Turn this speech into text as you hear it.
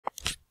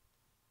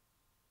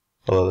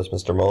Hello, this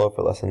is Mr. Molo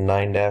for lesson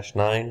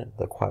 9-9,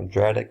 the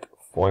quadratic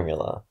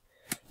formula.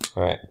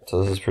 Alright,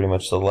 so this is pretty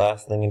much the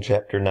last thing in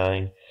chapter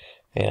 9,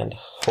 and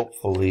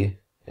hopefully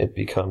it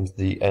becomes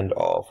the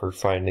end-all for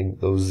finding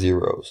those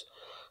zeros.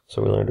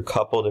 So we learned a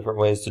couple different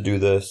ways to do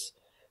this.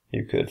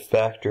 You could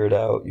factor it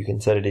out, you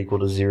can set it equal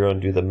to 0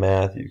 and do the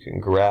math, you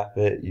can graph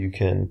it, you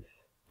can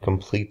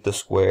complete the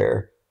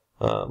square.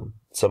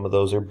 Some of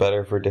those are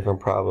better for different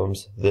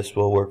problems. This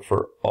will work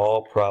for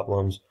all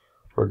problems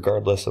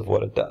regardless of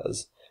what it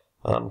does.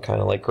 Kind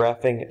of like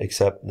graphing,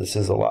 except this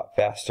is a lot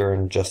faster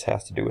and just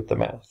has to do with the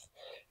math.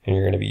 And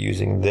you're going to be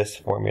using this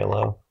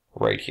formula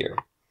right here.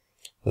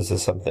 This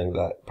is something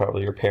that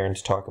probably your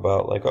parents talk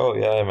about, like, oh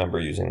yeah, I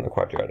remember using the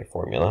quadratic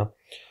formula.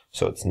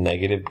 So it's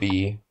negative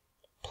b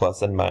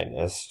plus and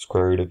minus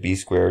square root of b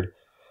squared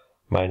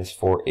minus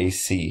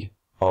 4ac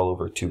all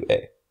over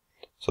 2a.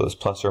 So this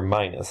plus or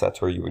minus, that's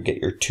where you would get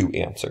your two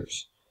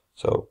answers.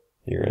 So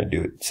you're going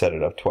to set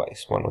it up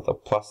twice, one with a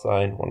plus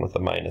sign, one with a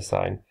minus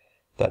sign.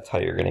 That's how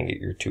you're going to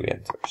get your two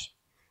answers.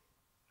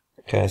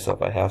 Okay, so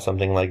if I have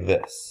something like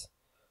this,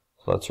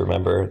 so let's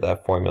remember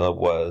that formula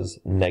was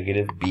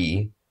negative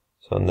b,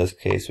 so in this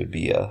case would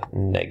be a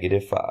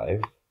negative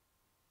 5.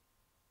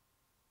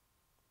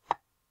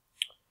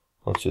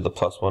 Let's do the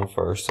plus one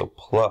first, so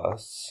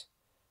plus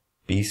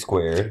b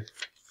squared,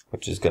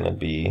 which is going to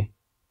be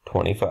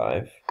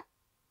 25,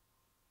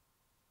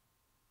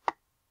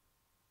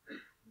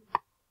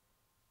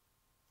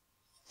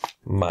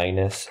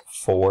 minus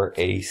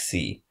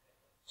 4ac.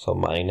 So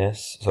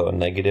a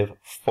negative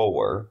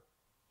 4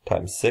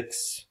 times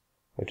 6,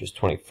 which is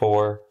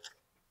 24,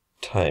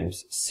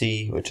 times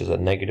c, which is a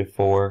negative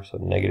 4. So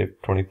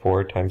negative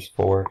 24 times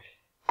 4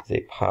 is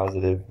a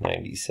positive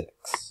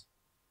 96.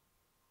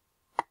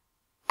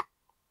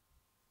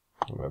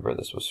 Remember,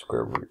 this was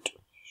square root.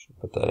 Should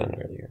put that in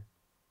earlier.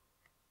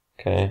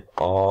 Okay,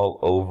 all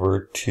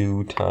over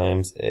 2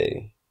 times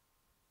a.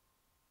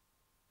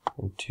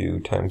 And 2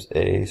 times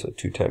a, so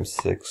 2 times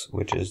 6,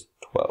 which is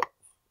 12.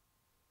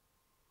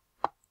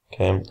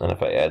 Okay, and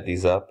if I add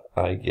these up,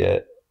 I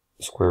get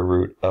square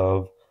root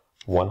of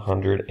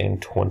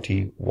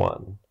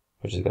 121,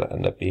 which is going to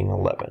end up being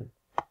 11.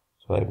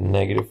 So I have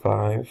negative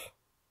 5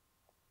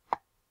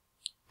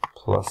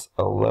 plus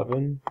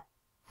 11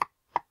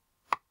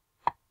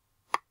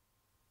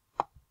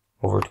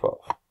 over 12.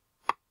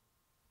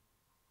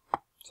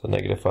 So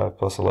negative 5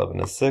 plus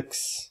 11 is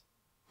 6.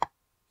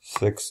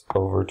 6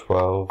 over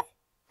 12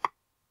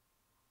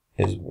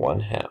 is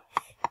 1/2.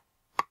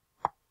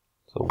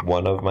 So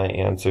one of my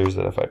answers,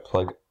 that if I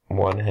plug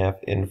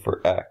 1/2 in for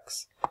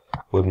x,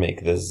 would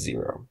make this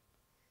 0.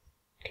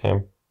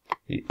 Okay.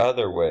 The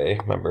other way,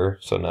 remember,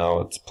 so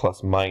now it's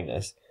plus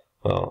minus.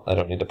 Well, I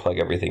don't need to plug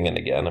everything in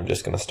again. I'm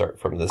just going to start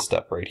from this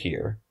step right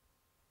here.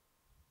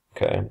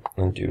 Okay,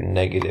 and do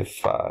negative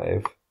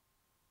 5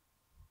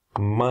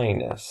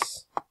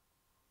 minus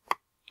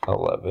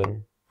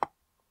 11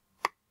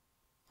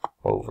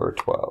 over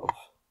 12.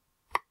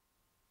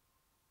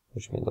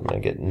 Which means I'm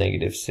going to get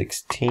negative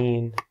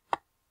 16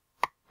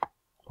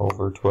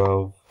 over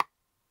 12,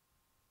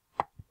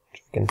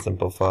 which I can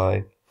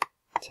simplify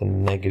to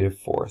negative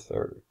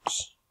 4/3.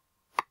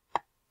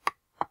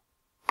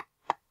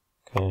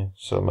 Okay,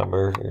 so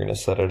remember, you're going to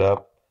set it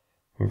up,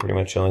 and pretty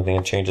much the only thing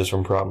that changes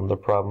from problem to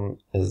problem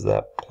is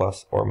that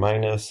plus or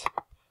minus.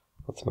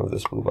 Let's move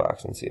this blue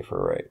box and see if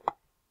we're right.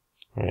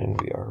 And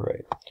we are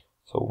right.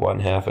 So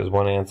 1/2 is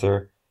one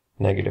answer,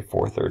 negative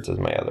 4/3 is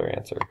my other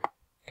answer.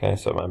 Okay,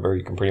 so remember,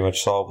 you can pretty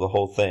much solve the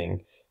whole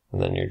thing,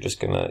 and then you're just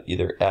going to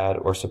either add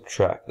or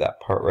subtract that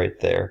part right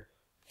there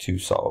to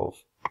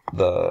solve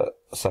the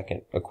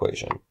second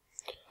equation.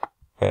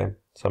 Okay,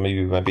 some of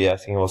you might be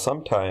asking, well,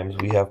 sometimes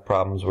we have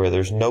problems where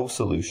there's no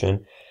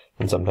solution,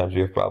 and sometimes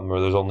we have problems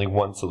where there's only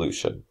one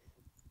solution.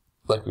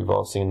 Like we've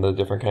all seen the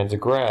different kinds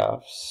of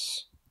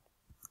graphs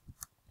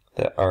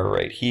that are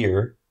right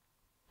here.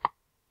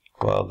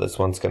 Well, this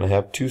one's going to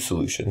have two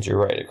solutions. You're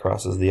right, it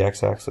crosses the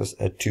x-axis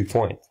at 2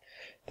 points.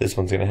 This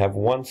one's going to have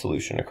one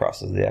solution. It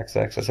crosses the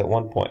x-axis at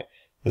 1 point.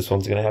 This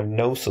one's going to have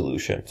no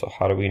solution. So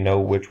how do we know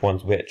which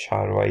one's which?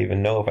 How do I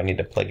even know if I need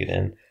to plug it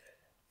in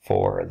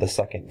for the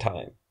second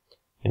time?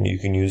 And you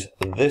can use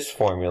this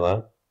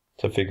formula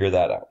to figure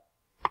that out.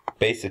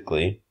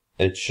 Basically,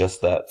 it's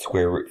just that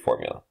square root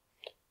formula.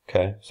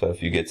 Okay, so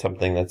if you get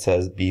something that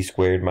says b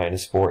squared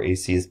minus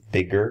 4ac is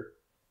bigger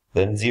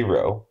than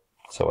 0,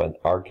 so in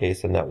our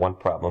case, in that one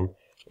problem,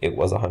 it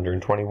was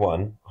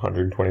 121.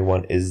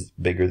 121 is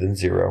bigger than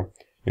 0.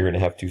 You're going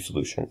to have two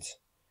solutions.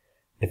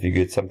 If you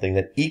get something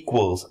that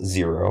equals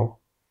 0,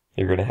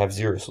 you're going to have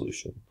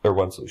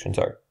one solution,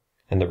 sorry.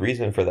 And the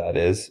reason for that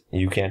is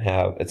you can't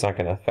have, it's not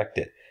going to affect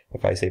it.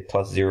 If I say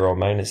plus 0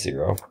 minus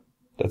 0,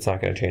 that's not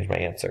going to change my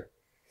answer.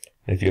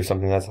 And if you have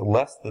something that's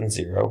less than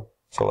 0,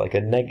 so like a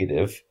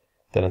negative,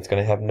 then it's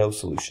going to have no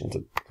solutions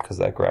because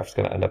that graph's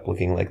going to end up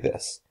looking like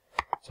this.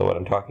 So what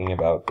I'm talking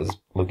about is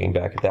looking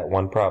back at that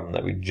one problem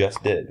that we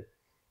just did.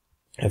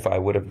 If I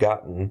would have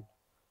gotten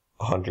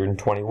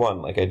 121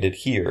 like I did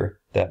here,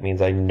 that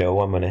means I know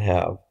I'm going to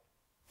have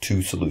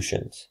two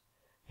solutions.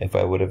 If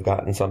I would have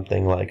gotten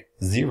something like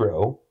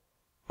 0,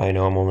 I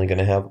know I'm only going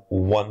to have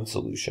one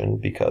solution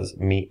because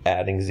me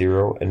adding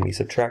 0 and me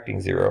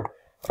subtracting 0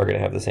 are going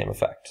to have the same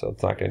effect. So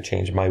it's not going to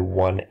change my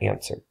one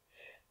answer.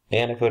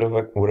 And if I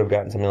would have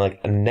gotten something like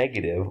a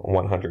negative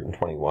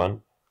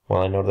 121,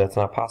 well, I know that's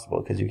not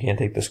possible because you can't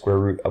take the square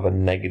root of a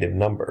negative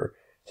number.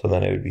 So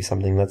then it would be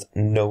something that's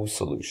no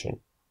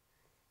solution.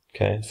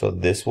 Okay, so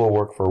this will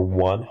work for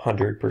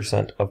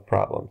 100% of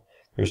problems.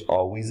 There's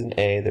always an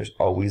A, there's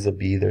always a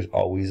B, there's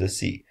always a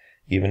C.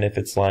 Even if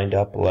it's lined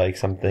up like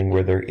something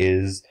where there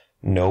is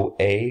no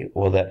A,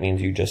 well, that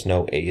means you just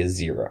know A is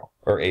 0,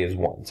 or A is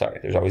 1, sorry,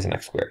 there's always an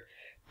X squared.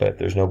 But if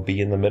there's no B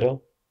in the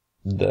middle,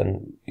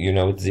 then you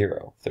know it's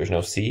 0. If there's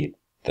no C,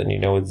 then you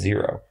know it's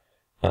 0.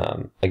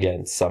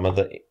 Again, some of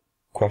the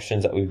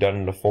questions that we've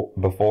done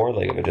before,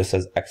 like if it just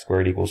says x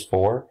squared equals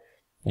 4,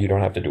 you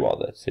don't have to do all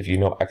this. If you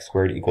know x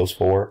squared equals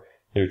 4,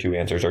 your two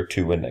answers are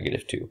 2 and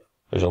negative 2.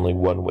 There's only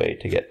one way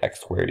to get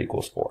x squared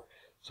equals 4.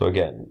 So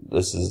again,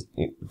 this is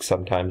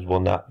sometimes will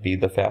not be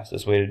the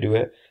fastest way to do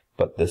it,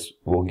 but this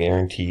will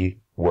guarantee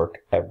work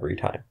every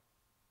time.